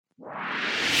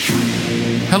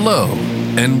Hello,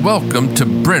 and welcome to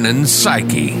Brennan's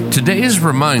Psyche. Today's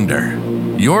reminder: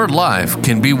 your life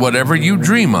can be whatever you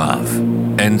dream of,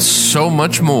 and so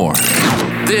much more.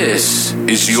 This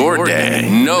is your day.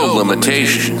 No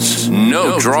limitations,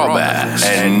 no drawbacks,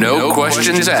 and no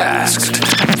questions asked.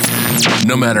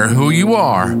 No matter who you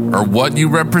are or what you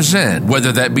represent,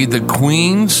 whether that be the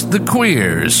queens, the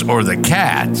queers, or the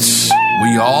cats,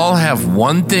 we all have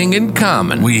one thing in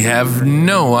common. We have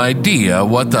no idea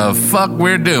what the fuck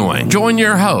we're doing. Join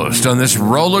your host on this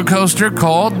roller coaster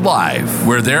called life,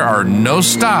 where there are no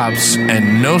stops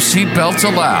and no seatbelts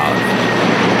allowed.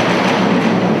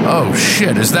 Oh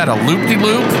shit, is that a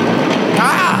loop-de-loop?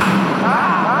 Ah!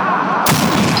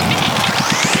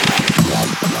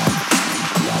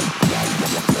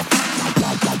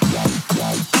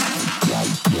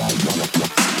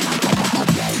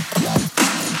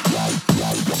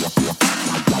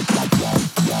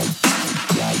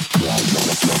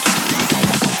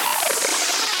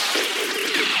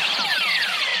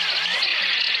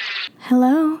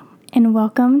 Hello, and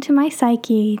welcome to my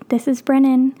psyche. This is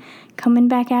Brennan, coming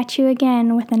back at you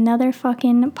again with another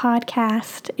fucking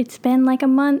podcast. It's been like a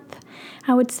month.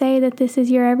 I would say that this is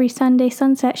your every Sunday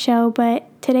sunset show, but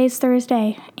today's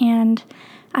Thursday, and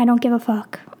I don't give a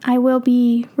fuck. I will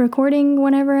be recording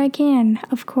whenever I can,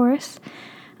 of course.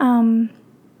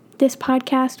 This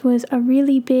podcast was a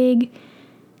really big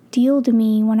deal to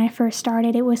me when I first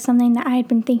started. It was something that I had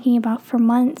been thinking about for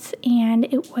months, and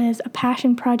it was a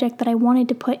passion project that I wanted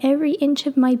to put every inch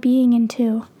of my being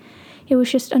into. It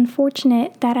was just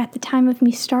unfortunate that at the time of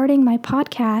me starting my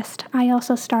podcast, I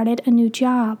also started a new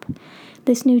job.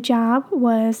 This new job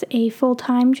was a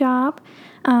full-time job,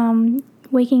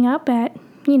 waking up at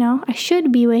I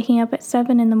should be waking up at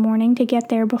 7 in the morning to get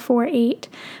there before 8,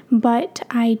 but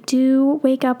I do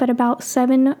wake up at about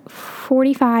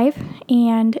 7:45,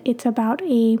 and it's about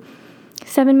a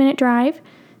 7-minute drive,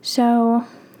 so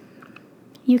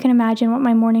you can imagine what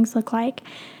my mornings look like.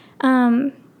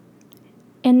 And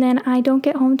then I don't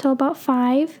get home till about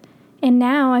 5, and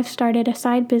now I've started a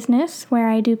side business where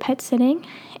I do pet sitting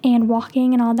and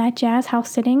walking and all that jazz,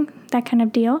 house sitting, that kind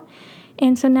of deal.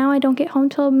 And so now I don't get home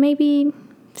till maybe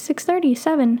 6:30,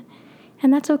 7,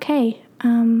 and that's okay.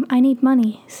 I need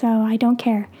money, so I don't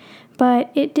care. But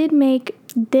it did make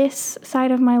this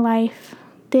side of my life,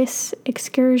 this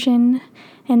excursion,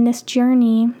 and this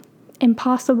journey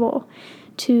impossible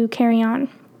to carry on.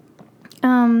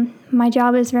 My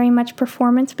job is very much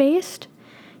performance-based.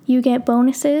 You get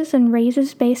bonuses and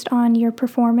raises based on your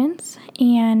performance,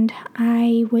 and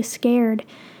I was scared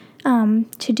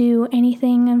to do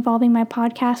anything involving my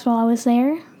podcast while I was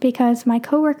there, because my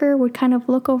coworker would kind of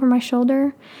look over my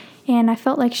shoulder, and I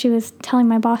felt like she was telling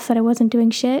my boss that I wasn't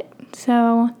doing shit.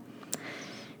 So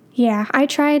yeah, I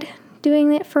tried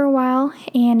doing it for a while,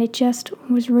 and it just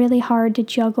was really hard to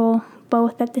juggle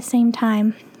both at the same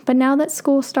time. But now that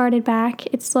school started back,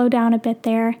 it slowed down a bit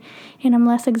there, and I'm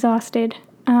less exhausted.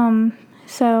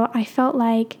 So I felt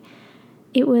like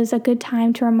it was a good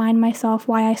time to remind myself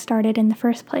why I started in the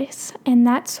first place. And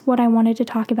that's what I wanted to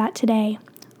talk about today.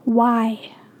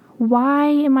 Why? Why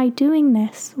am I doing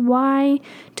this? Why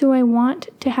do I want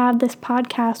to have this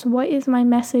podcast? What is my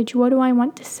message? What do I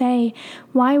want to say?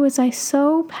 Why was I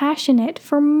so passionate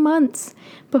for months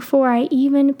before I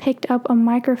even picked up a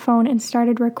microphone and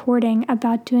started recording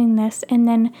about doing this? And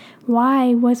then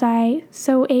why was I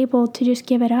so able to just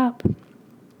give it up?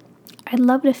 I'd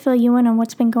love to fill you in on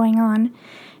what's been going on,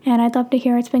 and I'd love to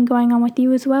hear what's been going on with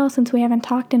you as well, since we haven't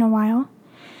talked in a while.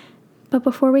 But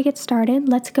before we get started,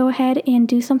 let's go ahead and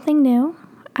do something new.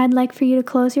 I'd like for you to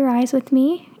close your eyes with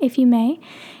me, if you may,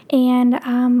 and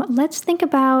let's think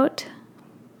about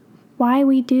why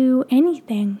we do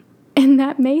anything. And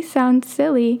that may sound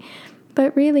silly,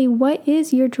 but really, what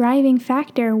is your driving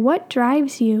factor? What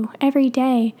drives you every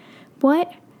day?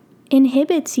 What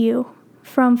inhibits you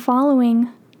from following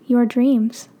your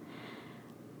dreams?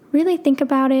 Really think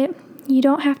about it. You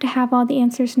don't have to have all the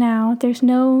answers now. There's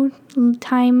no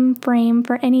time frame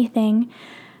for anything.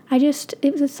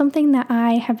 It was something that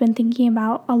I have been thinking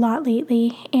about a lot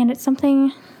lately, and it's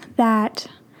something that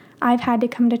I've had to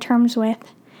come to terms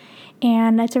with,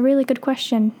 and it's a really good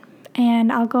question,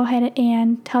 and I'll go ahead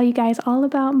and tell you guys all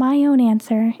about my own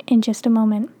answer in just a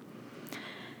moment.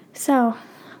 So,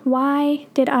 why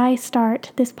did I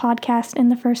start this podcast in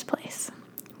the first place?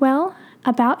 Well,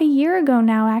 about a year ago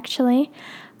now, actually,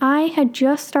 I had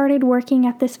just started working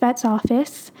at this vet's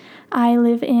office. I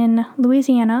live in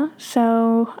Louisiana,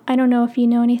 so I don't know if you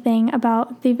know anything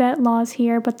about the vet laws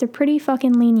here, but they're pretty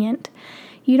fucking lenient.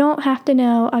 You don't have to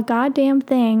know a goddamn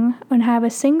thing and have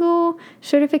a single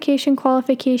certification,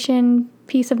 qualification,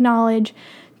 piece of knowledge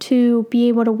to be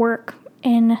able to work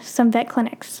in some vet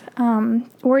clinics,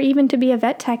 or even to be a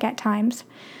vet tech at times.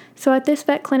 So at this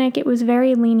vet clinic, it was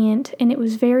very lenient and it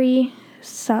was very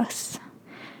sus,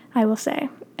 I will say,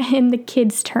 in the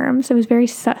kids' terms. It was very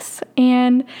sus.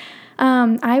 And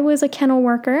I was a kennel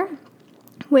worker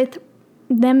with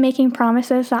them making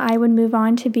promises that I would move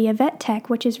on to be a vet tech,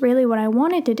 which is really what I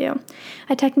wanted to do.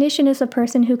 A technician is the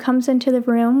person who comes into the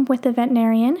room with the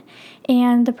veterinarian,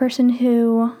 and the person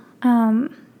who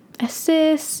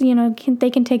assists, they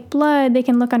can take blood, they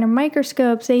can look under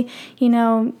microscopes, they,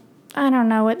 I don't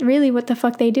know what the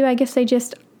fuck they do. I guess they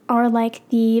just are like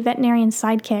the veterinarian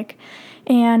sidekick.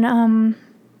 And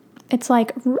it's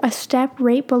like a step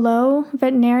right below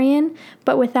veterinarian,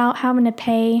 but without having to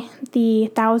pay the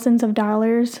thousands of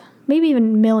dollars, maybe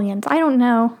even millions. I don't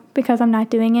know because I'm not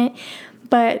doing it,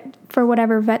 but for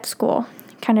whatever vet school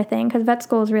kind of thing, because vet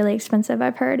school is really expensive,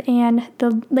 I've heard. And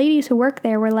the ladies who work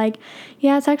there were like,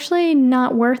 yeah, it's actually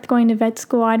not worth going to vet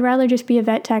school. I'd rather just be a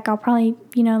vet tech. I'll probably,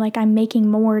 I'm making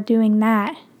more doing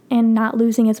that and not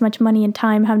losing as much money and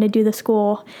time having to do the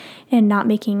school and not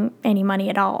making any money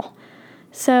at all.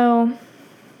 So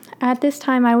at this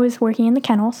time I was working in the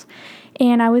kennels,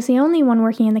 and I was the only one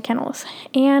working in the kennels,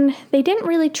 and they didn't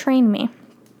really train me.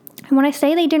 And when I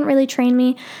say they didn't really train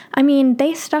me, I mean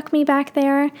they stuck me back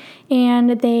there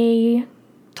and they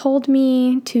told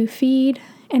me to feed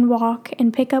and walk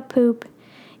and pick up poop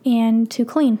and to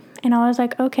clean. And I was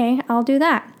like, okay, I'll do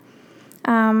that.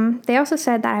 They also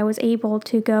said that I was able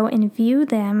to go and view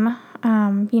them,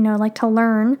 to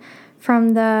learn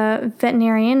from the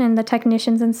veterinarian and the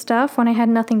technicians and stuff when I had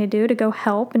nothing to do, to go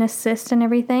help and assist and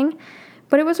everything.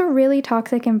 But it was a really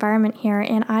toxic environment here,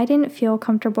 and I didn't feel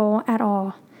comfortable at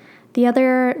all. The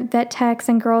other vet techs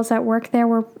and girls that worked there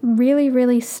were really,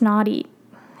 really snotty.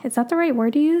 Is that the right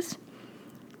word to use?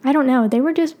 I don't know. They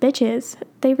were just bitches.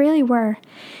 They really were.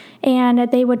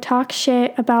 And they would talk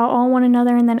shit about all one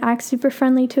another and then act super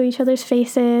friendly to each other's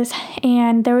faces.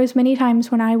 And there was many times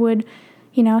when I would,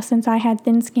 since I had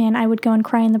thin skin, I would go and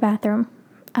cry in the bathroom.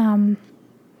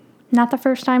 Not the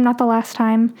first time, not the last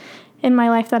time in my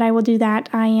life that I will do that.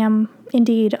 I am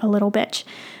indeed a little bitch.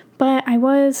 But I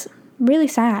was really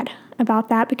sad about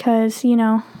that because,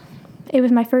 it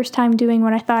was my first time doing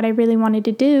what I thought I really wanted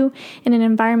to do in an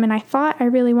environment I thought I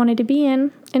really wanted to be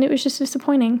in, and it was just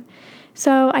disappointing.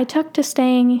 So I took to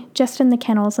staying just in the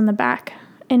kennels in the back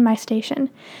in my station,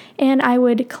 and I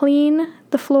would clean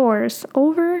the floors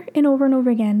over and over and over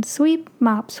again. Sweep,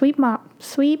 mop, sweep, mop,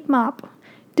 sweep, mop.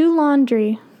 Do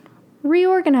laundry.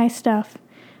 Reorganize stuff.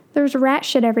 There's rat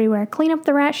shit everywhere. Clean up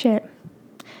the rat shit.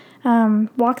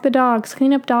 Walk the dogs.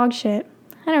 Clean up dog shit.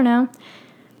 I don't know.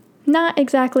 Not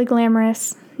exactly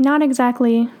glamorous. Not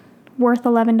exactly worth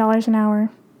 $11 an hour.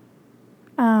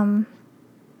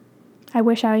 I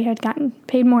wish I had gotten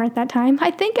paid more at that time.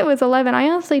 I think it was 11. I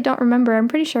honestly don't remember. I'm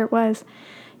pretty sure it was.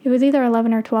 It was either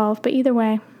 11 or 12, but either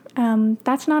way,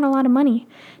 that's not a lot of money.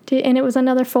 And it was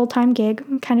another full-time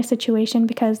gig kind of situation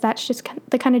because that's just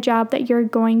the kind of job that you're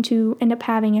going to end up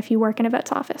having if you work in a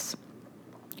vet's office.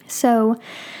 So,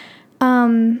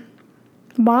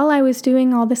 while I was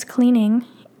doing all this cleaning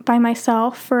by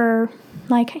myself for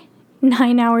like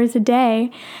 9 hours a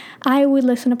day, I would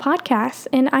listen to podcasts,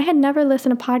 and I had never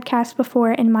listened to podcasts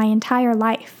before in my entire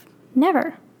life.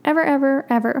 Never, ever, ever,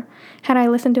 ever had I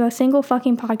listened to a single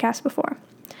fucking podcast before.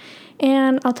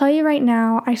 And I'll tell you right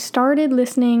now, I started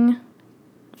listening,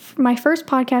 my first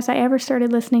podcast I ever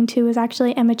started listening to was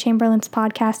actually Emma Chamberlain's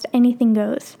podcast, Anything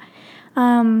Goes.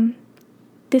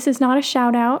 This is not a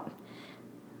shout out,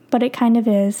 but it kind of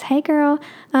is. Hey girl,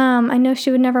 I know she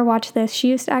would never watch this. She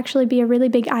used to actually be a really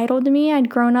big idol to me. I'd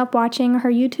grown up watching her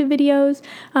YouTube videos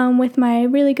with my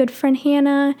really good friend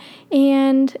Hannah,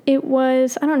 and it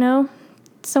was, I don't know,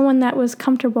 someone that was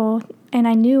comfortable, and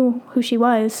I knew who she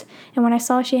was. And when I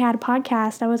saw she had a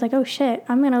podcast, I was like, oh shit,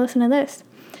 I'm going to listen to this.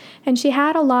 And she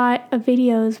had a lot of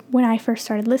videos when I first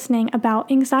started listening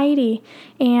about anxiety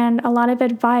and a lot of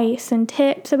advice and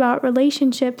tips about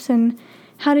relationships and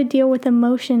how to deal with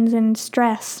emotions and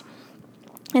stress.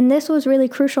 And this was really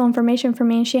crucial information for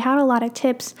me. And she had a lot of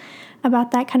tips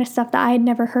about that kind of stuff that I had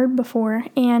never heard before.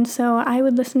 And so I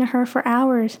would listen to her for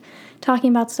hours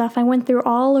talking about stuff. I went through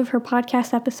all of her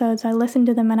podcast episodes. I listened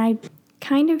to them and I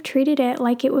kind of treated it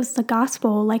like it was the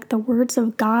gospel, like the words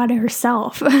of God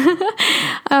herself.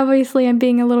 Obviously, I'm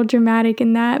being a little dramatic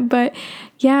in that, but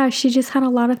yeah, she just had a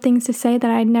lot of things to say that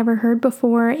I'd never heard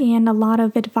before, and a lot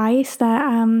of advice that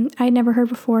I'd never heard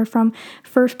before from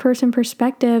first-person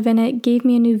perspective, and it gave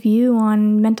me a new view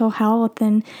on mental health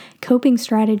and coping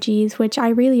strategies, which I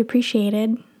really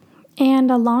appreciated.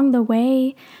 And along the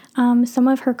way, Some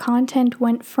of her content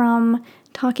went from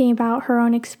talking about her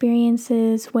own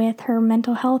experiences with her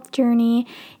mental health journey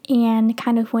and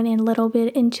kind of went a little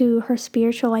bit into her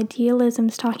spiritual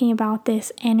idealisms, talking about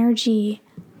this energy,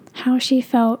 how she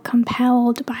felt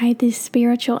compelled by this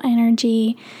spiritual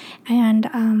energy,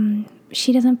 and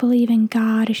she doesn't believe in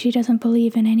God, or she doesn't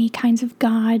believe in any kinds of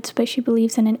gods, but she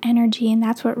believes in an energy, and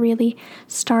that's what really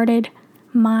started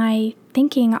my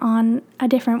thinking on a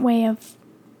different way of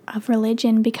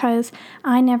religion, because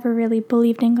I never really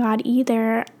believed in God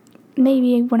either,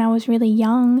 maybe when I was really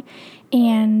young.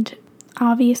 And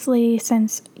obviously,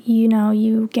 since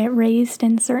you get raised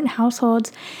in certain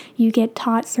households, you get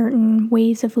taught certain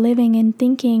ways of living and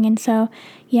thinking. And so,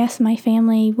 yes, my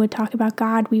family would talk about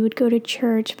God, we would go to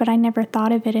church, but I never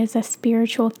thought of it as a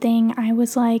spiritual thing. I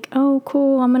was like, oh,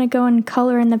 cool, I'm gonna go and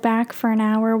color in the back for an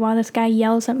hour while this guy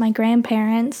yells at my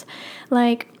grandparents.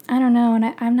 Like, I don't know,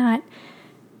 and I'm not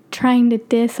trying to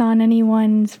diss on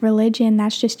anyone's religion.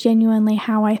 That's just genuinely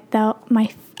how I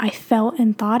felt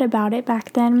and thought about it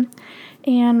back then,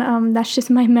 and that's just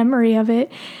my memory of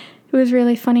it. It was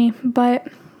really funny, but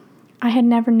I had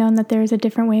never known that there was a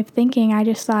different way of thinking. I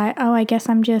just thought, oh, I guess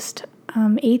I'm just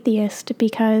atheist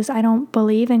because I don't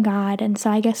believe in God, and so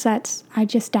I guess I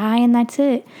just die and that's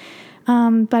it.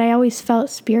 But I always felt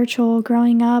spiritual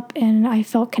growing up, and I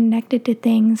felt connected to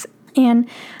things. And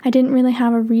I didn't really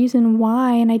have a reason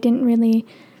why, and I didn't really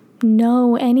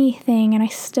know anything, and I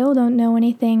still don't know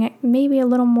anything, maybe a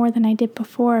little more than I did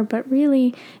before, but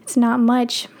really it's not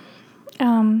much.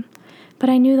 But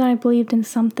I knew that I believed in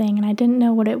something, and I didn't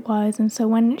know what it was. And so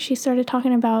when she started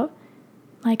talking about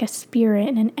like a spirit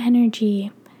and an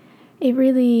energy, it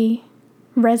really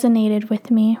resonated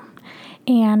with me,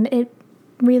 and it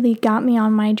really got me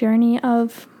on my journey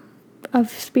of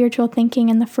spiritual thinking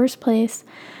in the first place.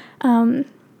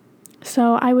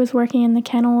 So I was working in the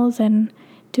kennels and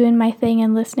doing my thing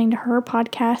and listening to her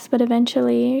podcast, but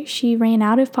eventually she ran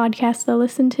out of podcasts to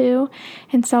listen to.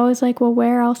 And so I was like, well,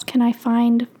 where else can I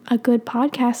find a good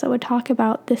podcast that would talk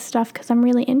about this stuff? Because I'm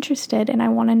really interested and I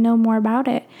want to know more about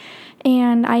it.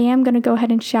 And I am going to go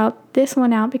ahead and shout this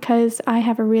one out because I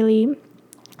have a really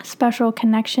special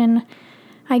connection,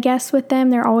 I guess, with them.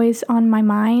 They're always on my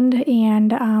mind,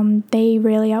 and they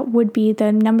really would be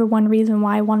the number one reason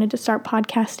why I wanted to start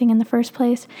podcasting in the first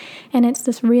place. And it's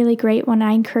this really great one.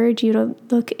 I encourage you to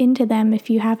look into them if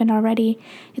you haven't already.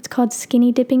 It's called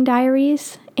Skinny Dipping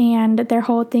Diaries, and their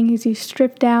whole thing is you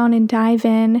strip down and dive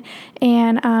in.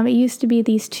 And it used to be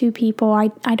these two people.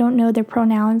 I don't know their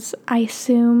pronouns. I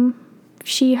assume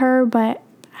she, her, but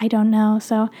I don't know.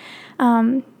 So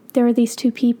there were these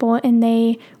two people, and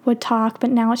they would talk, but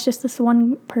now it's just this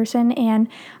one person, and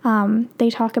they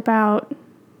talk about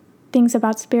things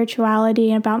about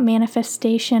spirituality and about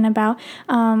manifestation, about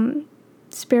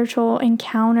spiritual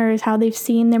encounters, how they've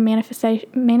seen their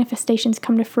manifestations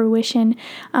come to fruition,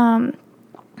 and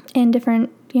different,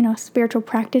 spiritual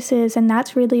practices. And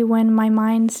that's really when my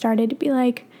mind started to be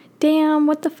like, damn,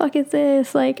 what the fuck is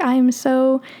this? Like, I'm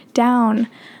so down.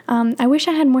 I wish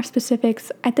I had more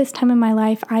specifics. At this time in my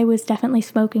life, I was definitely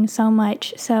smoking so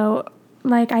much. So,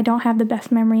 I don't have the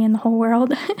best memory in the whole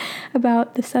world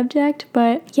about the subject.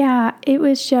 But yeah, it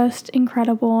was just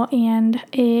incredible. And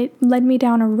it led me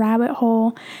down a rabbit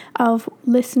hole of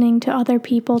listening to other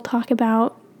people talk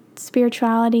about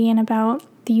spirituality and about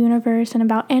the universe and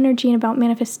about energy and about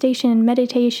manifestation and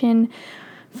meditation,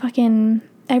 fucking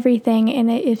everything.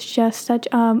 And it is just such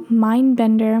a mind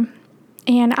bender.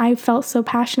 And I felt so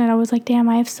passionate. I was like, damn,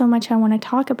 I have so much I want to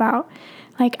talk about.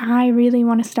 I really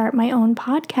want to start my own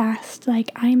podcast.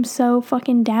 I'm so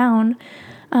fucking down.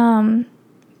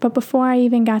 But before I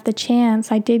even got the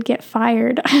chance, I did get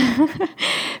fired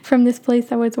from this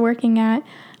place I was working at.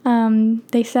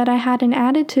 They said I had an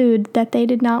attitude that they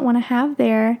did not want to have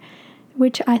there,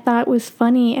 which I thought was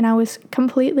funny, and I was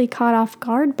completely caught off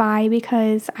guard by,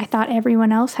 because I thought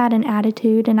everyone else had an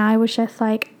attitude, and I was just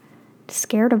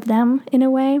scared of them in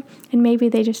a way, and maybe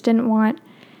they just didn't want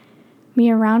me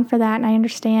around for that. And I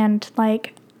understand,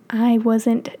 I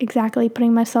wasn't exactly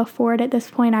putting myself forward at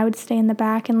this point. I would stay in the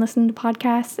back and listen to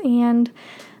podcasts and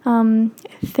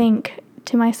think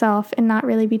to myself and not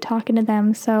really be talking to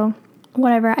them. So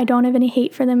whatever, I don't have any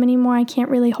hate for them anymore. I can't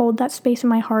really hold that space in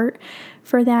my heart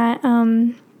for that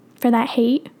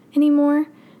hate anymore.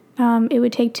 It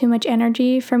would take too much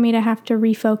energy for me to have to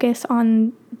refocus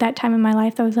on that time in my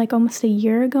life. That was almost a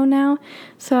year ago now.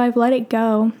 So I've let it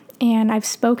go, and I've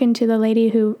spoken to the lady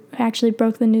who actually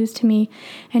broke the news to me,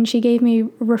 and she gave me a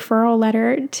referral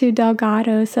letter to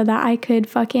Delgado so that I could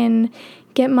fucking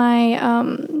get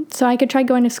my, so I could try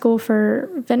going to school for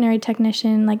veterinary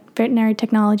technician, veterinary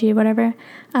technology, whatever.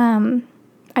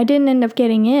 I didn't end up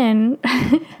getting in.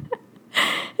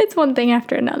 It's one thing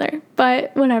after another,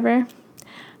 but whatever.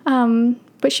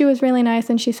 But she was really nice,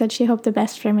 and she said she hoped the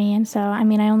best for me. And so, I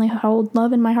mean, I only hold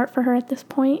love in my heart for her at this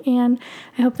point, and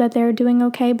I hope that they're doing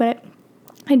okay. But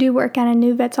I do work at a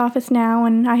new vet's office now,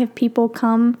 and I have people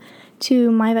come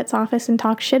to my vet's office and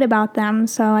talk shit about them.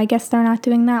 So I guess they're not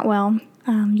doing that well.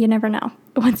 You never know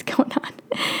what's going on.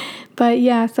 But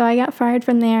yeah, so I got fired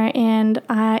from there, and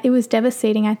it was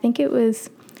devastating. I think it was,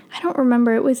 I don't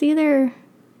remember, it was either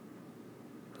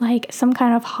like some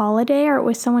kind of holiday or it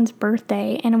was someone's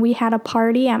birthday, and we had a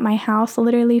party at my house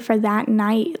literally for that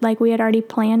night. Like, we had already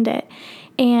planned it.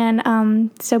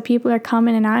 And so people are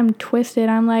coming, and I'm twisted.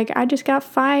 I'm like, I just got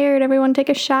fired. Everyone take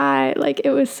a shot. Like, it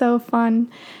was so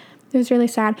fun. It was really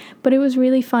sad, but it was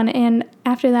really fun. And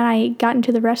after that, I got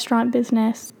into the restaurant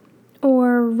business,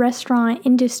 or restaurant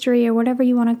industry, or whatever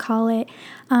you want to call it.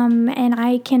 And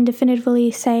I can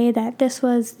definitively say that this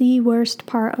was the worst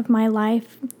part of my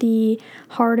life, the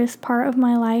hardest part of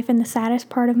my life, and the saddest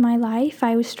part of my life.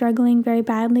 I was struggling very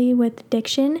badly with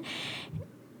addiction.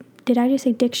 Did I just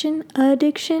say diction?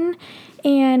 Addiction.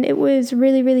 And it was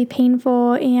really, really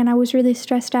painful, and I was really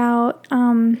stressed out.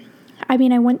 I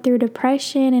mean, I went through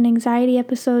depression and anxiety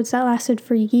episodes that lasted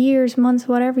for years, months,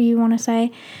 whatever you want to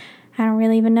say. I don't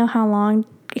really even know how long,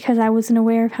 because I wasn't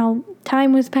aware of how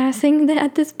time was passing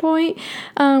at this point.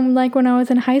 Like when I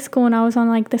was in high school and I was on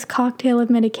like this cocktail of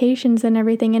medications and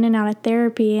everything, in and out of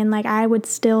therapy. And like, I would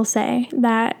still say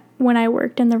that when I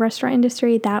worked in the restaurant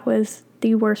industry, that was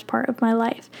the worst part of my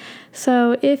life.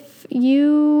 So if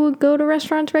you go to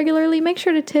restaurants regularly, make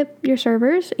sure to tip your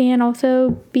servers, and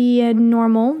also be a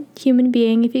normal human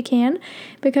being if you can,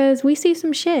 because we see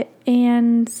some shit,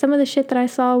 and some of the shit that I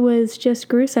saw was just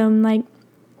gruesome. Like,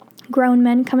 grown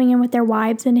men coming in with their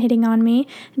wives and hitting on me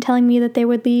and telling me that they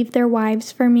would leave their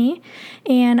wives for me,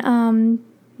 and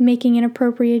making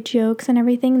inappropriate jokes and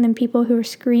everything. And then people who were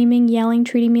screaming, yelling,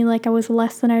 treating me like I was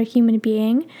less than a human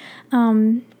being.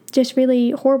 Just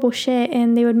really horrible shit,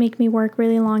 and they would make me work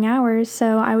really long hours,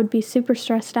 so I would be super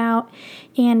stressed out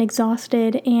and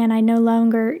exhausted, and I no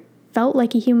longer felt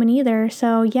like a human either.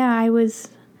 So yeah, I was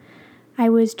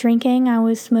drinking, I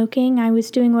was smoking, I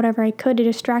was doing whatever I could to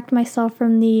distract myself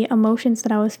from the emotions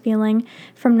that I was feeling,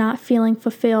 from not feeling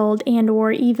fulfilled and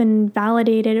or even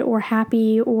validated or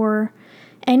happy or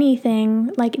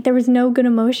anything. Like, there was no good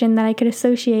emotion that I could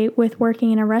associate with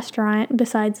working in a restaurant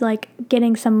besides like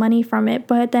getting some money from it.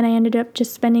 But then I ended up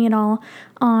just spending it all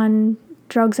on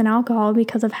drugs and alcohol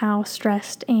because of how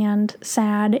stressed and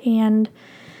sad and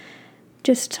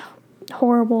just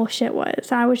horrible shit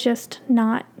was. I was just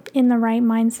not in the right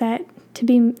mindset to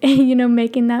be,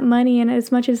 making that money. And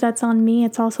as much as that's on me,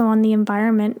 it's also on the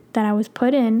environment that I was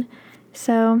put in.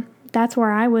 So that's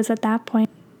where I was at that point.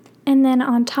 And then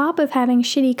on top of having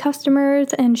shitty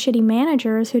customers and shitty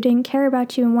managers who didn't care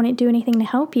about you and wouldn't do anything to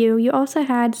help you, you also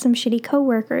had some shitty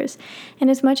coworkers. And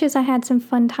as much as I had some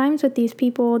fun times with these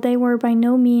people, they were by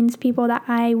no means people that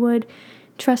I would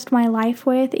trust my life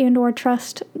with and or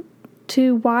trust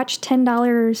to watch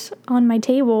 $10 on my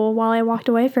table while I walked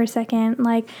away for a second.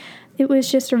 Like, it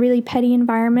was just a really petty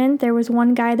environment. There was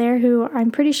one guy there who I'm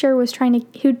pretty sure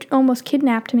who almost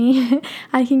kidnapped me.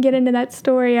 I can get into that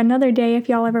story another day if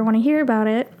y'all ever want to hear about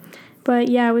it. But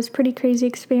yeah, it was a pretty crazy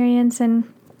experience,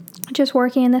 and just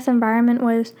working in this environment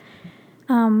was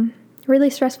really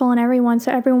stressful on everyone.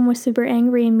 So everyone was super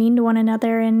angry and mean to one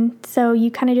another, and so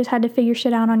you kind of just had to figure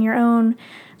shit out on your own.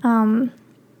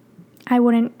 I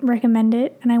wouldn't recommend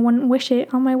it, and I wouldn't wish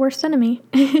it on my worst enemy.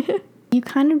 You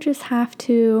kind of just have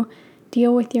to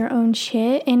deal with your own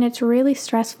shit, and it's really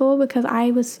stressful because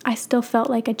I still felt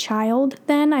like a child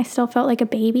then. I still felt like a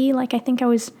baby. Like, I think I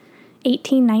was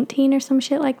 18, 19 or some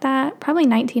shit like that. Probably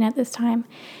 19 at this time.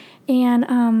 And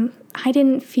I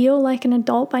didn't feel like an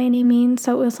adult by any means.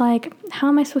 So it was like, how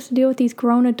am I supposed to deal with these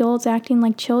grown adults acting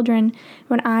like children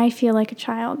when I feel like a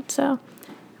child? So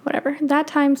whatever. That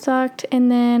time sucked.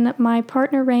 And then my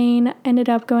partner, Rain, ended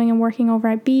up going and working over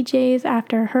at BJ's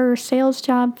after her sales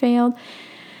job failed.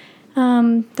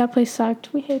 That place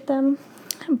sucked. We hate them.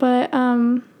 But,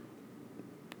 and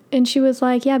she was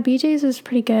like, yeah, BJ's is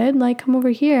pretty good. Like, come over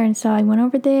here. And so I went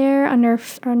over there under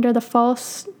the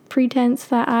false pretense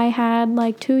that I had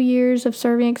like 2 years of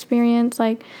serving experience.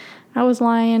 Like, I was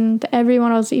lying to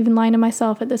everyone. I was even lying to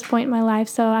myself at this point in my life.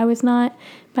 So I was not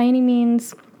by any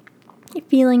means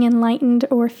feeling enlightened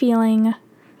or feeling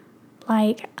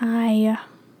like I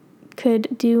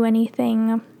could do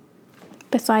anything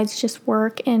besides just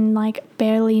work and like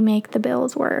barely make the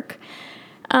bills work.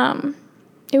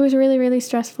 It was really, really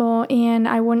stressful, and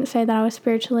I wouldn't say that I was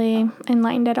spiritually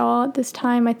enlightened at all at this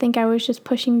time. I think I was just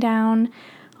pushing down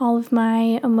all of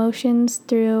my emotions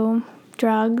through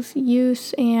drugs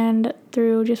use and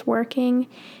through just working.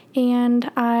 And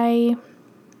I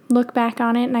look back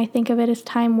on it and I think of it as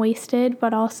time wasted,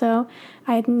 but also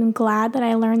I'm glad that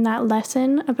I learned that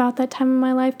lesson about that time in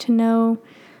my life, to know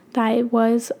that it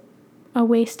was a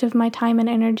waste of my time and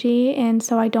energy, and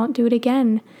so I don't do it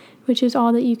again, which is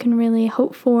all that you can really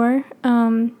hope for,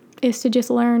 is to just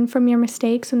learn from your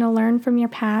mistakes and to learn from your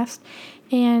past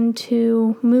and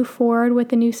to move forward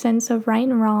with a new sense of right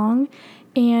and wrong,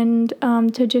 and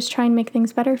to just try and make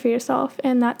things better for yourself.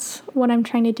 And that's what I'm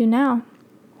trying to do now.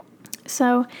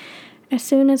 So as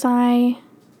soon as I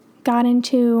got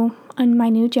into my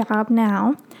new job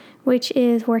now, which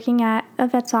is working at a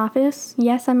vet's office,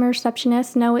 yes, I'm a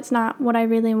receptionist. No, it's not what I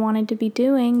really wanted to be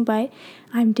doing, but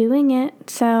I'm doing it.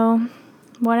 So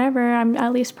whatever, I'm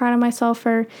at least proud of myself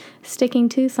for sticking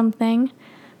to something.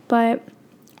 But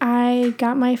I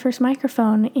got my first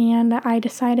microphone and I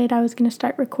decided I was going to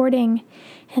start recording.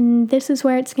 And this is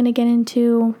where it's going to get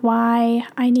into why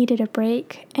I needed a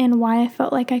break and why I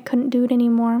felt like I couldn't do it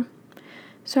anymore.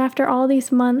 So after all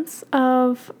these months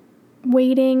of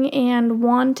waiting and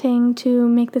wanting to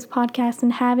make this podcast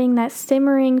and having that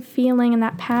simmering feeling and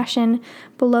that passion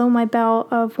below my belt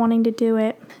of wanting to do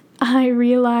it, I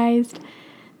realized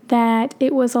that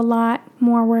it was a lot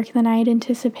more work than I had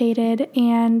anticipated,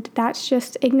 and that's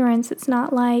just ignorance. It's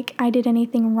not like I did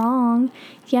anything wrong.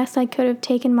 Yes, I could have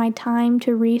taken my time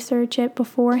to research it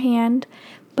beforehand,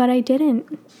 but I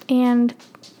didn't. And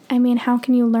I mean, how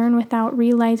can you learn without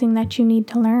realizing that you need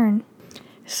to learn?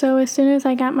 So as soon as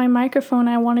I got my microphone,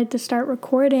 I wanted to start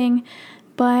recording,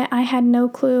 but I had no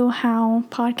clue how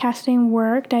podcasting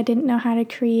worked. I didn't know how to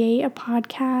create a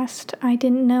podcast. I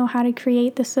didn't know how to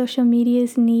create the social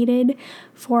medias needed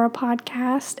for a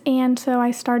podcast. And so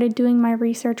I started doing my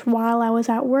research while I was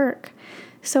at work.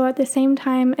 So at the same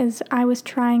time as I was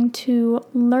trying to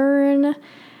learn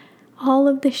all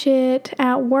of the shit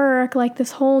at work, like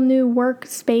this whole new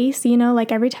workspace,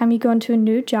 like every time you go into a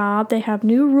new job, they have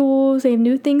new rules, they have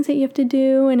new things that you have to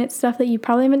do, and it's stuff that you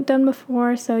probably haven't done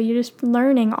before, so you're just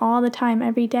learning all the time,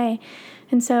 every day.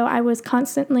 And so I was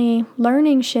constantly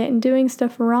learning shit and doing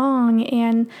stuff wrong,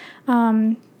 and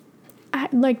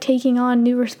taking on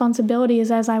new responsibilities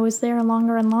as I was there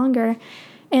longer and longer.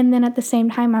 And then at the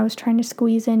same time, I was trying to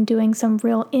squeeze in doing some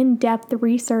real in-depth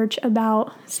research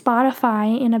about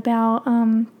Spotify and about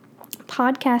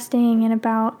podcasting and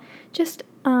about just,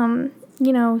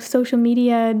 social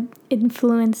media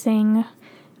influencing,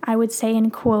 I would say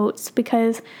in quotes,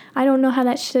 because I don't know how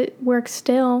that shit works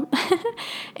still.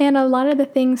 And a lot of the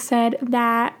things said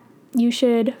that you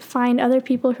should find other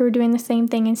people who are doing the same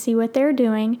thing and see what they're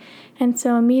doing. And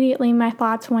so immediately my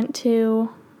thoughts went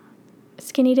to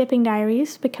Skinny Dipping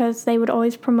Diaries, because they would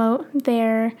always promote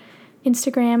their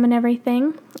Instagram and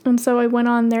everything. And so I went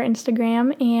on their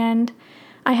Instagram, and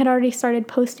I had already started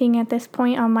posting at this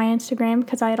point on my Instagram,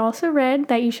 because I had also read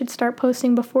that you should start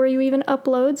posting before you even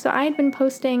upload. So I had been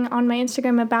posting on my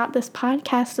Instagram about this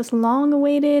podcast, this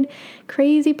long-awaited,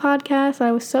 crazy podcast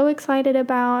I was so excited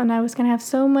about, and I was going to have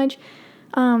so much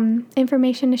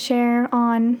information to share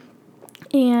on.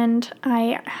 And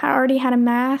I already had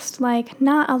amassed,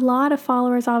 not a lot of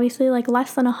followers, obviously,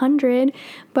 less than 100,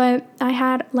 but I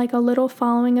had, a little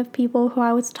following of people who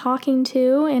I was talking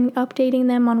to and updating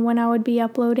them on when I would be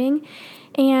uploading.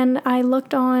 And I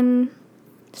looked on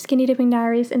Skinny Dipping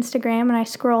Diaries Instagram, and I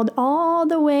scrolled all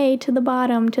the way to the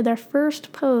bottom to their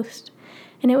first post,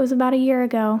 and it was about a year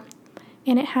ago,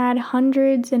 and it had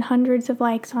hundreds and hundreds of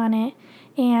likes on it.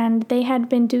 And they had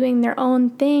been doing their own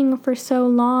thing for so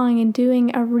long and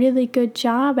doing a really good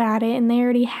job at it. And they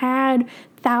already had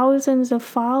thousands of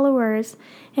followers.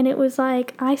 And it was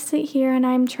like, I sit here and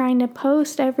I'm trying to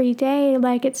post every day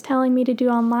like it's telling me to do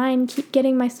online, keep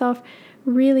getting myself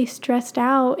really stressed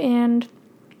out and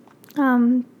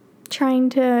trying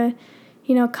to,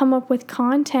 come up with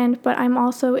content, but I'm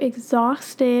also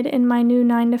exhausted in my new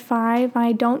 9-to-5.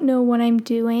 I don't know what I'm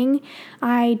doing.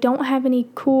 I don't have any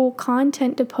cool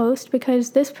content to post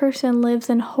because this person lives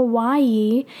in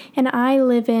Hawaii and I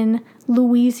live in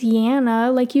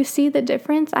Louisiana. You see the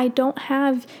difference? I don't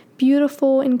have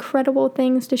beautiful, incredible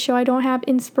things to show. I don't have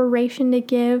inspiration to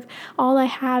give. All I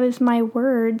have is my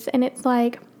words. And it's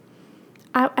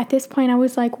at this point I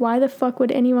was like, why the fuck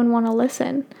would anyone want to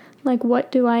listen?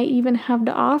 What do I even have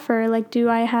to offer? Do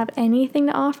I have anything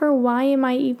to offer? Why am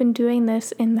I even doing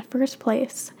this in the first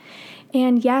place?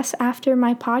 And yes, after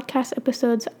my podcast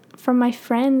episodes from my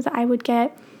friends, I would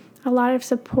get a lot of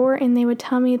support, and they would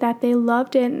tell me that they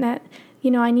loved it and that,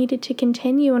 I needed to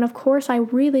continue. And of course, I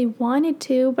really wanted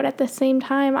to, but at the same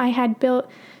time, I had built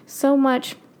so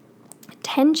much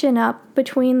tension up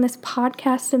between this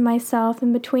podcast and myself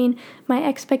and between my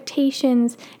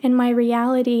expectations and my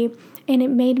reality. And it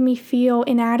made me feel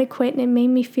inadequate, and it made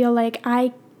me feel like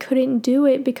I couldn't do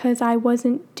it because I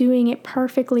wasn't doing it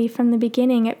perfectly from the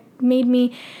beginning. It made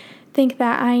me think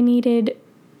that I needed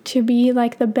to be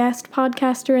like the best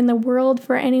podcaster in the world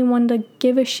for anyone to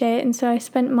give a shit. And so I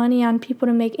spent money on people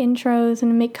to make intros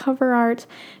and make cover art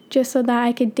just so that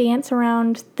I could dance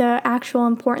around the actual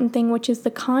important thing, which is the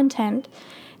content.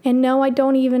 And no, I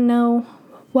don't even know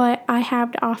what I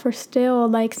have to offer still.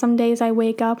 Like, some days I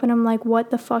wake up and I'm like,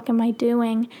 what the fuck am I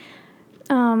doing?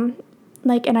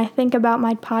 And I think about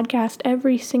my podcast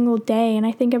every single day, and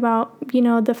I think about,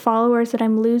 the followers that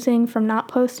I'm losing from not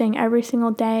posting every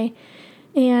single day.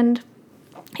 And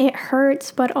it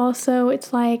hurts, but also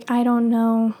it's like, I don't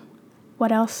know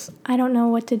what else. I don't know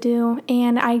what to do.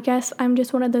 And I guess I'm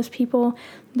just one of those people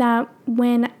that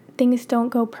when things don't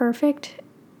go perfect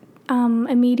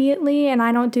immediately and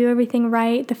I don't do everything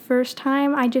right the first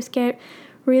time, I just get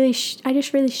really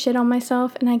shit on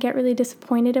myself, and I get really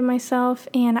disappointed in myself,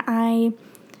 and I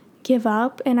give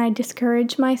up, and I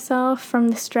discourage myself from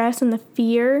the stress and the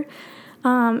fear.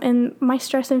 And my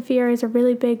stress and fear is a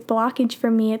really big blockage for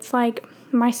me. It's like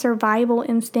my survival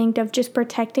instinct of just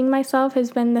protecting myself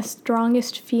has been the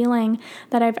strongest feeling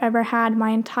that I've ever had my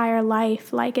entire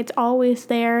life. Like, it's always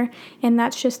there, and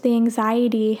that's just the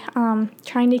anxiety,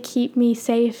 trying to keep me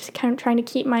safe, kind of trying to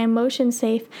keep my emotions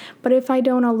safe. But if I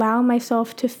don't allow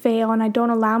myself to fail, and I don't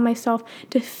allow myself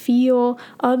to feel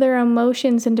other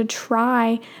emotions and to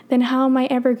try, then how am I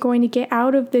ever going to get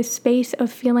out of this space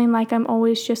of feeling like I'm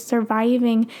always just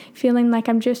surviving, feeling like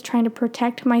I'm just trying to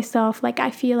protect myself? Like, I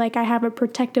feel like I have a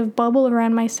protective bubble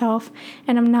around myself,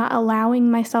 and I'm not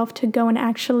allowing myself to go and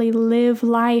actually live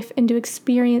life and to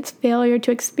experience failure,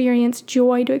 to experience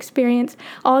joy, to experience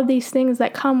all of these things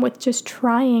that come with just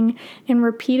trying and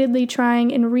repeatedly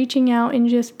trying and reaching out and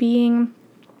just being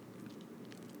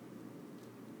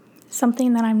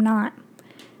something that I'm not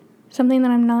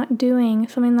doing,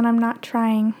 something that I'm not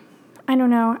trying. I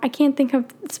don't know. I can't think of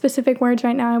specific words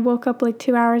right now. I woke up like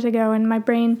 2 hours ago and my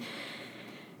brain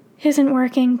isn't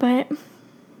working, but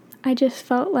I just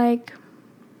felt like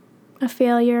a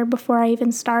failure before I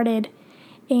even started,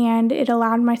 and it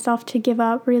allowed myself to give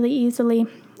up really easily.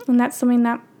 And that's something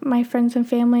that my friends and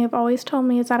family have always told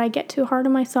me, is that I get too hard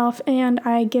on myself and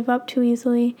I give up too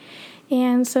easily.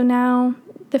 And so now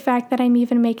the fact that I'm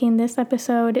even making this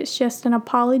episode, it's just an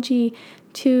apology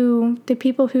to the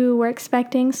people who were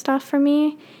expecting stuff from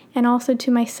me, and also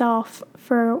to myself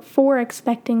for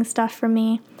expecting stuff from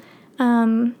me.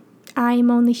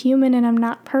 I'm only human, and I'm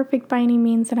not perfect by any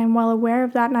means, and I'm well aware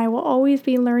of that, and I will always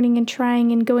be learning and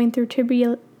trying and going through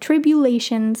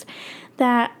tribulations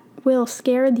that will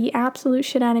scare the absolute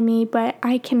shit out of me, but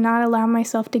I cannot allow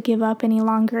myself to give up any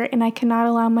longer, and I cannot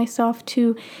allow myself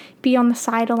to be on the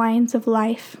sidelines of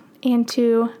life and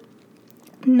to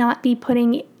not be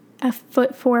putting a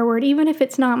foot forward. Even if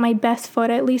it's not my best foot,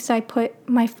 at least I put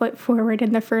my foot forward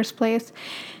in the first place,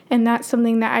 and that's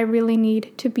something that I really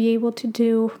need to be able to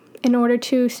do in order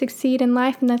to succeed in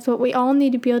life. And that's what we all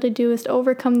need to be able to do, is to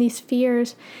overcome these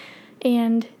fears.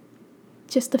 And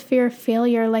just the fear of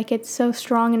failure, like, it's so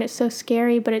strong and it's so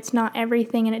scary, but it's not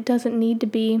everything, and it doesn't need to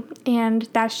be. And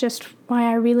that's just why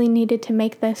I really needed to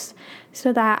make this,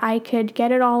 so that I could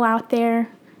get it all out there.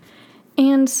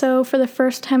 And so for the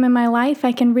first time in my life,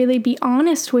 I can really be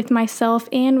honest with myself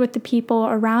and with the people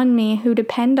around me who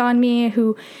depend on me,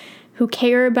 who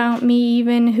care about me,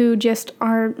 even who just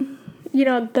are,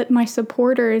 my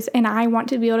supporters, and I want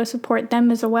to be able to support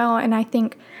them as well. And I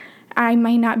think I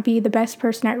might not be the best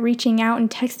person at reaching out and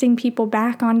texting people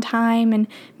back on time and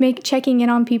checking in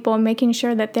on people and making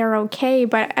sure that they're okay,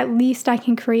 but at least I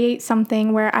can create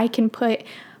something where I can put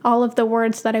all of the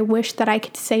words that I wish that I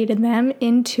could say to them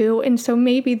into, and so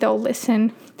maybe they'll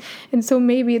listen, and so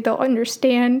maybe they'll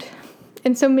understand,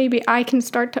 and so maybe I can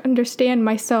start to understand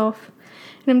myself.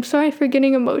 And I'm sorry for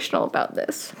getting emotional about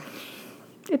this.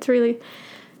 It's really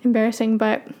embarrassing,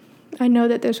 but I know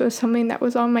that this was something that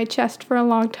was on my chest for a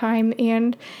long time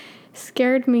and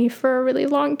scared me for a really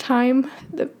long time.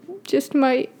 Just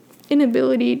my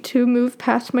inability to move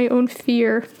past my own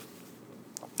fear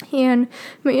and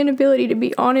my inability to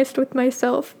be honest with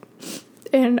myself.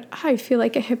 And I feel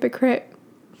like a hypocrite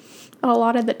a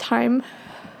lot of the time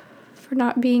for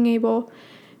not being able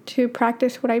to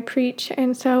practice what I preach.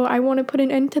 And so I want to put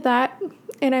an end to that,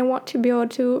 and I want to be able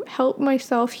to help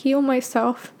myself heal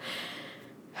myself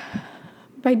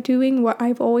by doing what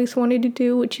I've always wanted to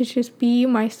do, which is just be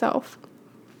myself.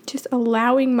 Just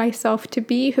allowing myself to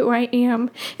be who I am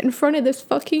in front of this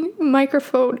fucking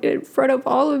microphone, in front of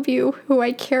all of you who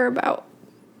I care about.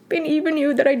 and even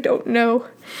you that I don't know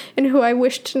and who I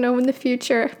wish to know in the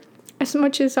future. As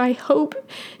much as I hope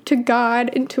to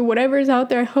God and to whatever's out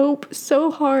there, I hope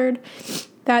so hard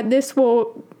that this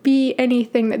will be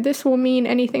anything, that this will mean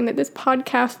anything, that this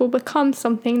podcast will become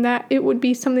something, that it would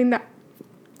be something that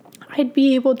I'd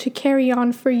be able to carry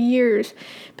on for years,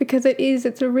 because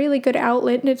it's a really good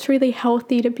outlet, and it's really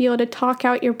healthy to be able to talk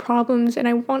out your problems, and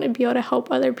I want to be able to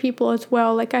help other people as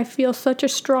well. Like, I feel such a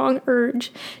strong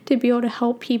urge to be able to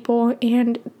help people,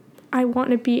 and I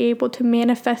want to be able to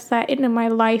manifest that into my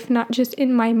life, not just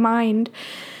in my mind.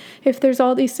 If there's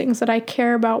all these things that I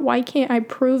care about, why can't I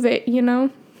prove it, you know?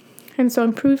 And so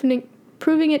I'm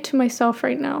proving it to myself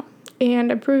right now,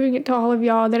 and I'm proving it to all of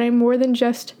y'all that I'm more than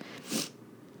just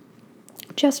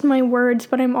my words,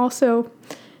 but I'm also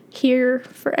here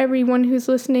for everyone who's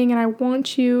listening, and I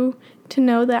want you to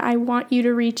know that I want you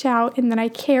to reach out, and that I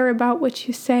care about what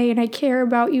you say, and I care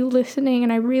about you listening,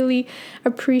 and I really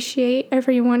appreciate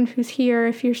everyone who's here.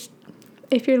 If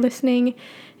you're listening,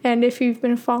 and if you've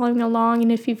been following along,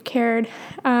 and if you've cared,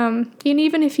 and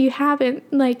even if you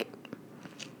haven't, like,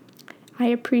 I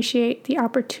appreciate the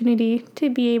opportunity to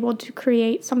be able to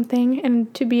create something,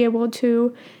 and to be able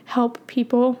to help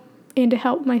people, and to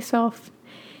help myself,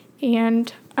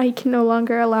 and I can no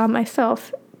longer allow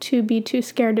myself to be too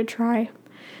scared to try.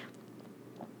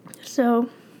 So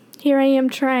here I am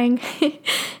trying,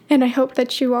 and I hope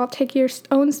that you all take your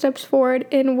own steps forward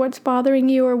in what's bothering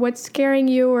you, or what's scaring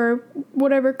you, or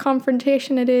whatever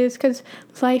confrontation it is, because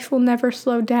life will never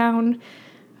slow down.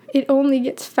 It only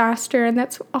gets faster, and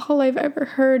that's all I've ever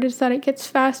heard, is that it gets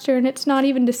faster, and it's not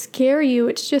even to scare you,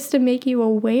 it's just to make you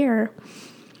aware.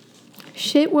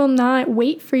 Shit will not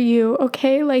wait for you,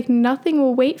 okay? Like, nothing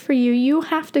will wait for you. You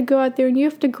have to go out there and you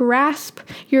have to grasp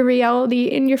your reality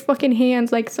in your fucking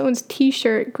hands, like someone's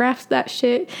t-shirt. Grasp that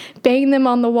shit, bang them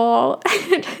on the wall,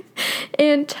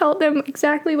 and tell them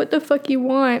exactly what the fuck you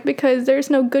want, because there's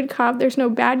no good cop, there's no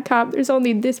bad cop, there's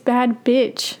only this bad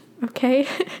bitch, okay?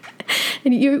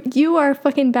 And you are a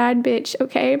fucking bad bitch,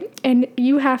 okay? And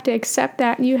you have to accept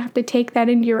that, and you have to take that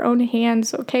into your own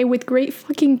hands, okay? With great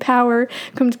fucking power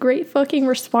comes great fucking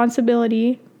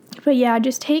responsibility. But yeah,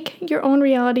 just take your own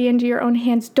reality into your own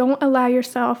hands. Don't allow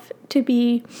yourself to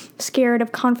be scared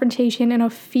of confrontation, and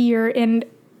of fear, and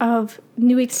of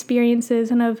new experiences,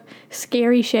 and of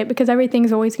scary shit, because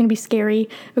everything's always going to be scary,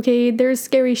 okay? There's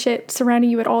scary shit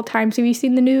surrounding you at all times. Have you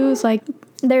seen the news? Like,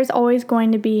 there's always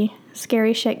going to be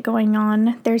scary shit going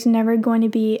on. There's never going to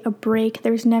be a break.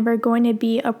 There's never going to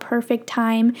be a perfect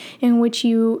time in which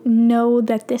you know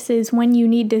that this is when you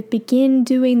need to begin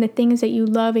doing the things that you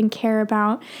love and care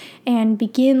about, and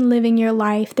begin living your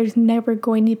life. There's never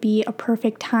going to be a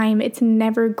perfect time. It's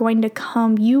never going to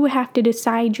come. You have to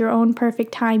decide your own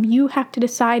perfect time. You have to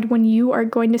decide when you are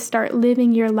going to start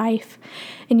living your life,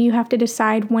 and you have to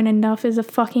decide when enough is a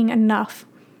fucking enough.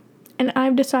 And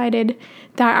I've decided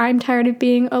that I'm tired of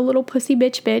being a little pussy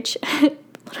bitch.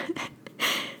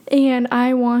 And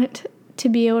I want to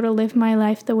be able to live my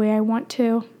life the way I want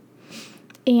to.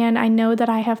 And I know that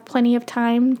I have plenty of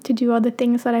time to do all the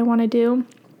things that I want to do.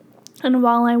 And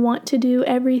while I want to do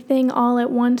everything all at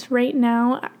once right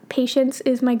now, patience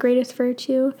is my greatest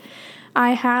virtue.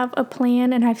 I have a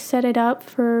plan, and I've set it up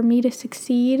for me to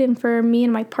succeed, and for me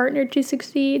and my partner to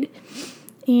succeed.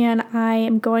 And I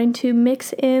am going to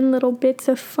mix in little bits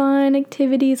of fun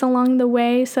activities along the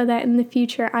way, so that in the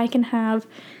future I can have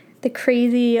the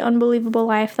crazy, unbelievable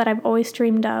life that I've always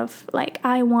dreamed of. Like,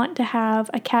 I want to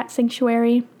have a cat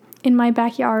sanctuary in my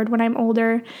backyard when I'm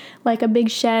older, like a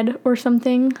big shed or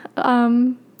something,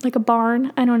 like a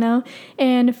barn, I don't know,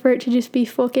 and for it to just be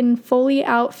fucking fully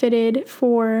outfitted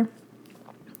for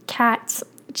cats,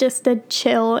 just to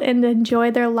chill and enjoy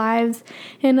their lives.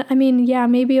 And I mean, yeah,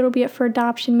 maybe it'll be up for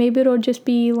adoption. Maybe it'll just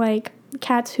be like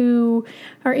cats who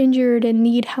are injured and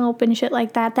need help and shit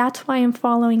like that. That's why I'm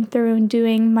following through and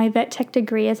doing my vet tech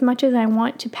degree. As much as I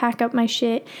want to pack up my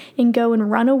shit and go and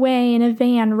run away in a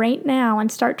van right now and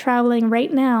start traveling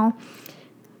right now,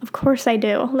 of course I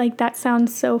do. Like, that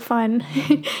sounds so fun.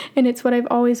 And it's what I've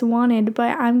always wanted,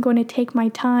 but I'm going to take my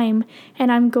time,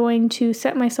 and I'm going to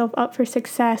set myself up for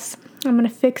success. I'm going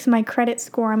to fix my credit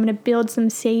score. I'm going to build some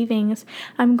savings.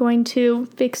 I'm going to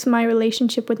fix my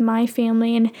relationship with my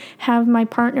family, and have my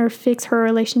partner fix her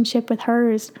relationship with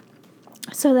hers,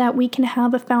 so that we can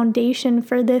have a foundation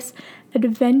for this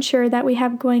adventure that we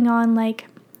have going on.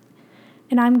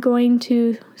 And I'm going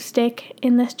to stick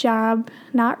in this job,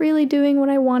 not really doing what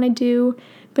I want to do,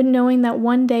 but knowing that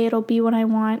one day it'll be what I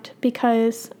want,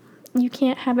 because you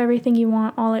can't have everything you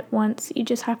want all at once. You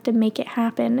just have to make it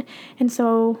happen. And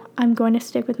so I'm going to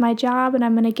stick with my job, and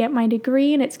I'm going to get my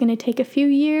degree, and it's going to take a few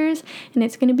years, and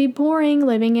it's going to be boring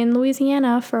living in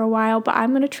Louisiana for a while, but I'm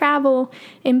going to travel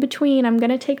in between. I'm going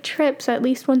to take trips at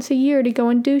least once a year to go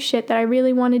and do shit that I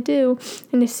really want to do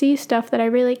and to see stuff that I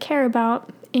really care about.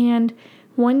 And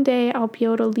one day I'll be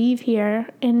able to leave here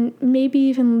and maybe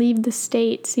even leave the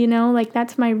States, like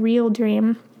that's my real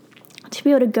dream. To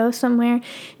be able to go somewhere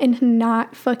and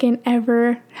not fucking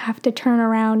ever have to turn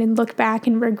around and look back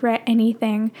and regret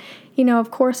anything.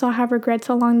 Of course I'll have regrets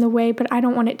along the way, but I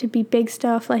don't want it to be big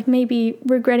stuff, like maybe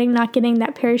regretting not getting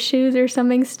that pair of shoes or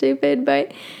something stupid,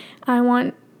 but I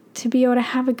want to be able to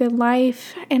have a good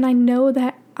life, and I know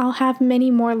that I'll have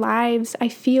many more lives. I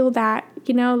feel that,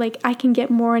 like I can get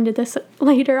more into this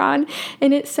later on,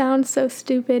 and it sounds so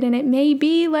stupid, and it may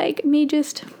be like me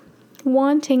just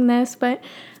wanting this, but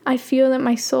I feel that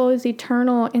my soul is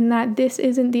eternal and that this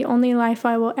isn't the only life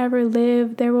I will ever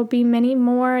live. There will be many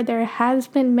more. There has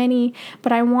been many,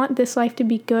 but I want this life to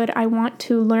be good. I want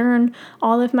to learn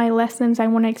all of my lessons. I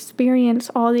want to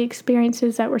experience all the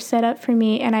experiences that were set up for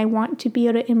me, and I want to be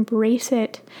able to embrace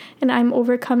it. And I'm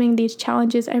overcoming these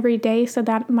challenges every day so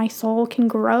that my soul can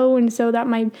grow and so that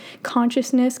my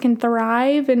consciousness can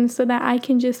thrive and so that I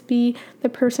can just be the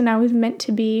person I was meant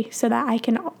to be, so that I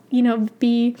can,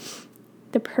 be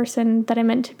the person that I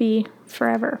meant to be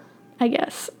forever, I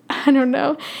guess. I don't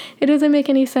know. It doesn't make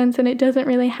any sense, and it doesn't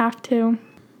really have to.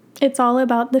 It's all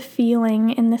about the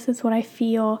feeling, and this is what I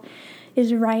feel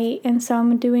is right, and so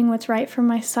I'm doing what's right for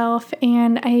myself,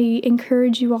 and I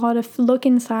encourage you all to look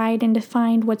inside and to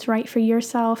find what's right for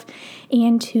yourself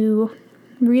and to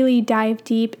really dive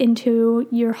deep into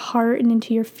your heart and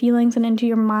into your feelings and into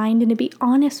your mind, and to be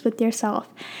honest with yourself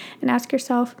and ask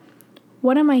yourself,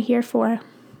 what am I here for?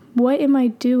 What am I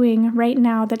doing right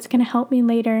now that's going to help me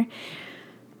later?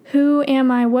 Who am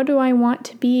I? What do I want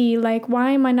to be? Like,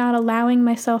 why am I not allowing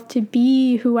myself to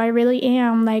be who I really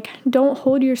am? Like, don't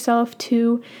hold yourself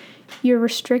to your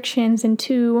restrictions and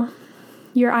to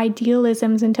your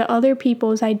idealisms and to other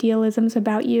people's idealisms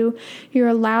about you. You're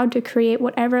allowed to create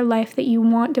whatever life that you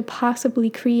want to possibly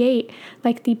create.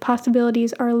 Like, the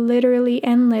possibilities are literally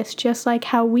endless, just like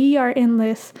how we are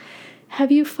endless.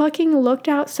 Have you fucking looked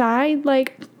outside?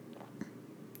 Like,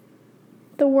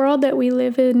 the world that we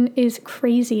live in is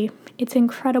crazy. It's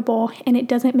incredible, and it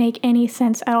doesn't make any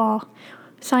sense at all.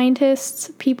 Scientists,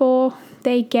 people,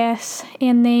 they guess,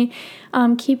 and they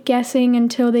keep guessing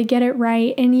until they get it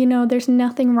right. And, there's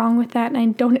nothing wrong with that, and I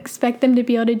don't expect them to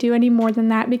be able to do any more than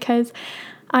that because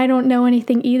I don't know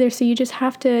anything either. So you just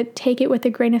have to take it with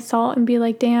a grain of salt and be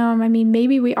like, damn,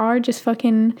 maybe we are just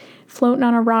fucking floating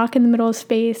on a rock in the middle of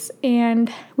space,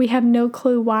 and we have no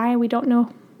clue why. We don't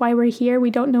know why we're here.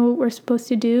 We don't know what we're supposed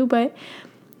to do, but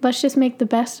let's just make the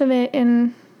best of it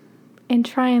and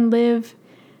try and live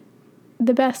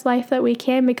the best life that we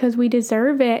can, because we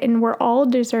deserve it, and we're all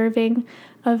deserving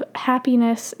of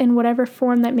happiness in whatever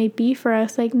form that may be for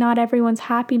us. Like, not everyone's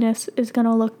happiness is going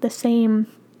to look the same,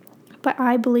 but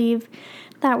I believe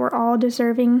that we're all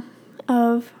deserving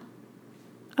of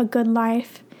a good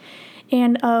life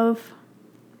and of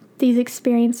these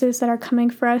experiences that are coming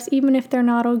for us. Even if they're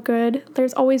not all good,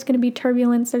 there's always going to be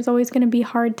turbulence, there's always going to be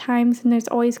hard times, and there's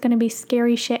always going to be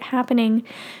scary shit happening.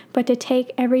 But to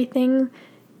take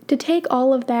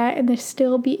all of that and to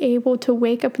still be able to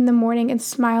wake up in the morning and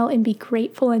smile and be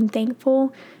grateful and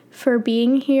thankful for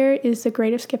being here is the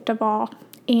greatest gift of all.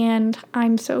 And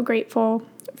I'm so grateful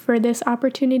for this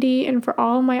opportunity and for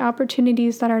all my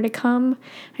opportunities that are to come.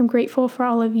 I'm grateful for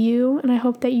all of you, and I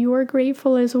hope that you are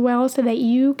grateful as well, so that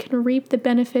you can reap the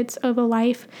benefits of a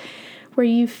life where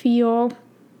you feel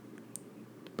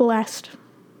blessed.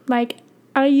 Like,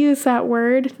 I use that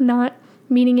word, not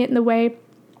meaning it in the way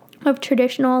of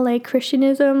traditional like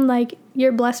Christianism, like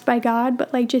you're blessed by God,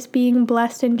 but like just being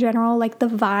blessed in general, like the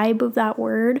vibe of that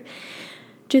word,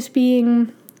 just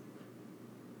being,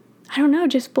 I don't know,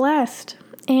 just blessed.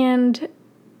 And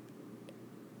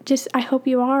just, I hope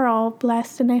you are all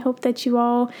blessed, and I hope that you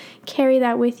all carry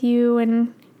that with you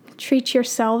and treat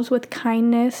yourselves with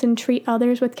kindness and treat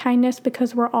others with kindness,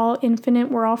 because we're all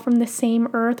infinite. We're all from the same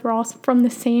earth. We're all from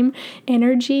the same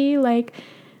energy. Like,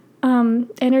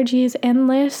 energy is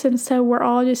endless, and so we're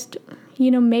all just,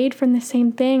 made from the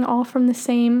same thing, all from the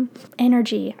same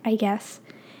energy, I guess.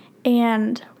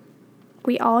 And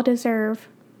we all deserve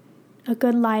a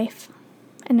good life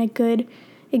and a good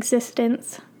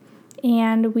existence,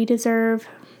 and we deserve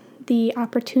the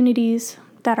opportunities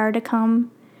that are to come.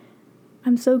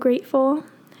 I'm so grateful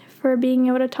for being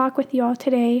able to talk with you all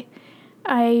today.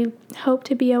 I hope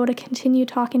to be able to continue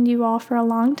talking to you all for a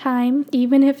long time.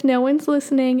 Even if no one's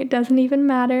listening, it doesn't even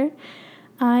matter.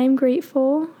 I'm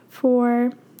grateful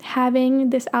for having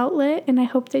this outlet, and I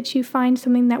hope that you find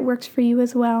something that works for you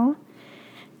as well.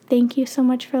 Thank you so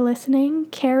much for listening.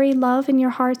 Carry love in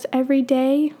your hearts every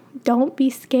day. Don't be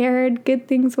scared. Good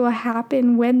things will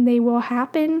happen when they will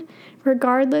happen,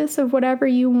 regardless of whatever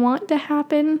you want to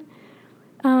happen.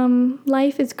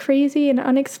 Life is crazy and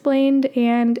unexplained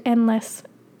and endless,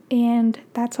 and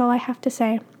that's all I have to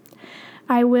say.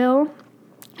 I will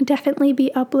definitely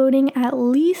be uploading at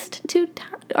least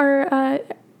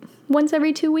once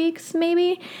every 2 weeks,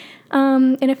 maybe.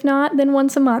 And if not, then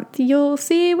once a month. You'll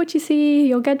see what you see,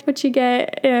 you'll get what you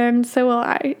get, and so will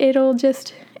I.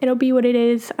 It'll be what it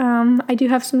is. I do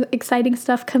have some exciting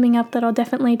stuff coming up that I'll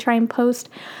definitely try and post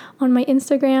on my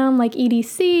Instagram, like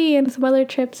EDC and some other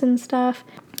trips and stuff,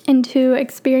 and to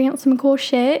experience some cool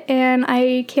shit, and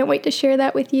I can't wait to share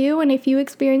that with you. And if you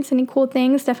experience any cool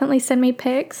things, definitely send me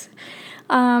pics.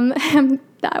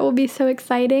 That will be so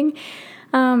exciting.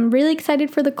 Really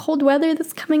excited for the cold weather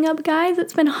that's coming up, guys.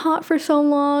 It's been hot for so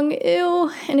long.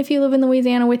 Ew. And if you live in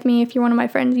Louisiana with me, if you're one of my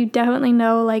friends, you definitely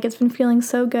know, like, it's been feeling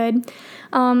so good.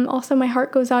 Also, my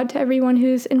heart goes out to everyone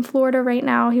who's in Florida right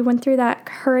now who went through that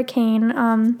hurricane.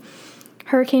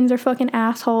 Hurricanes are fucking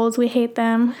assholes. We hate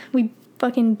them. We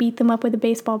fucking beat them up with a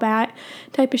baseball bat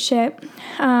type of shit.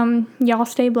 Y'all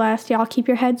stay blessed. Y'all keep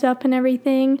your heads up and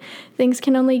everything. Things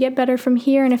can only get better from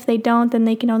here, and if they don't, then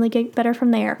they can only get better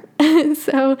from there.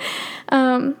 So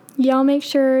y'all make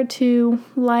sure to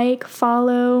like,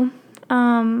 follow,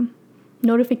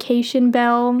 notification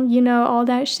bell, all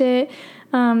that shit.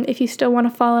 If you still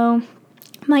want to follow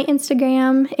my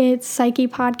Instagram, it's Psyche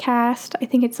Podcast. I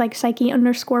think it's like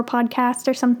Psyche_podcast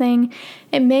or something.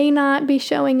 It may not be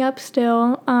showing up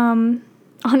still on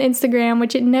Instagram,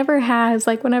 which it never has.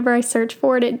 Like, whenever I search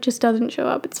for it, it just doesn't show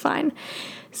up. It's fine.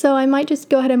 So I might just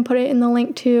go ahead and put it in the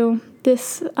link to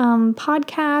this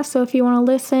podcast. So if you want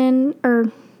to listen,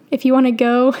 or if you want to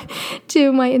go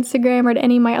to my Instagram or to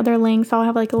any of my other links, I'll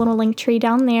have like a little link tree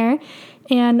down there.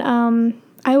 And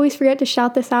I always forget to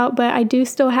shout this out, but I do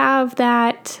still have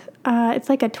that, it's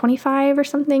like a 25 or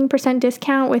something %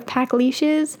 discount with Pack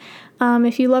Leashes.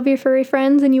 If you love your furry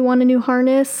friends and you want a new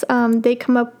harness, they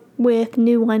come up with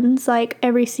new ones like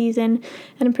every season,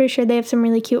 and I'm pretty sure they have some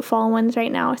really cute fall ones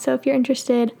right now. So if you're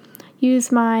interested,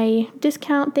 use my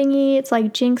discount thingy. It's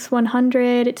like Jinx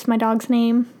 100. It's my dog's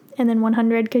name, and then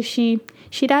 100 because she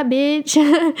that bitch.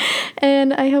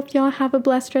 And I hope y'all have a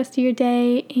blessed rest of your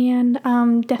day, and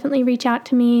definitely reach out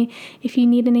to me if you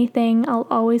need anything. I'll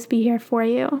always be here for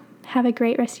you. Have a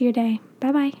great rest of your day.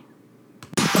 Bye-bye.